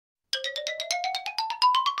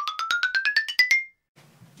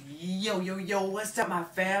Yo, what's up, my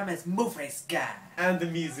fam? It's Moofaceguy and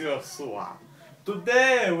Monsieur Soir.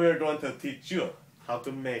 Today we're going to teach you how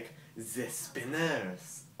to make the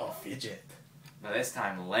spinners of Fidget. but this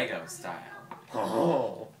time Lego style.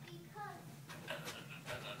 Oh.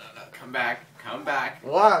 Come back.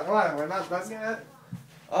 What? We're not done yet?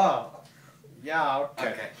 Oh. Yeah,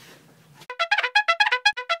 okay.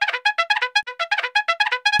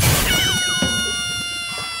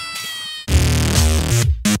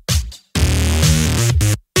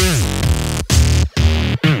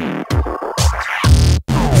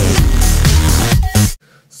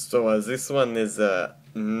 So this one is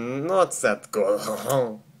not that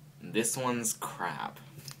good. This one's crap.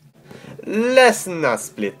 Let's not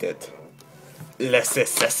split it. Let's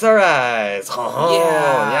accessorize.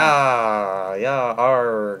 Yeah,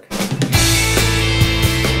 arg.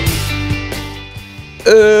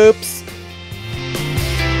 Oops.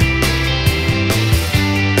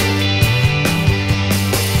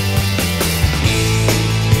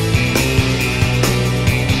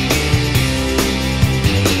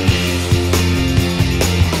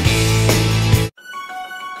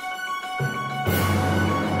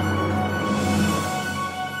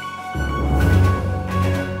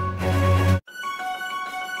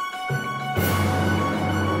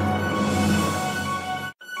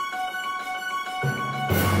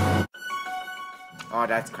 Oh,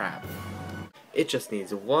 that's crap. It just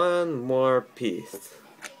needs one more piece.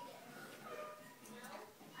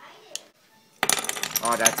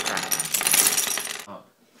 Oh, that's crap. Oh.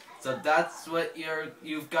 So that's what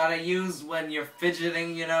you've gotta use when you're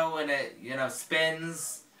fidgeting, when it,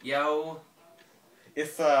 spins, yo.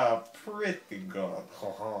 It's pretty good.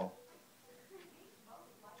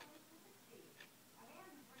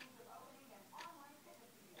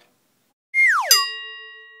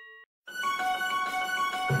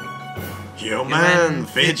 Human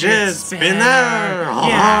fidget spinner!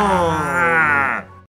 Yeah!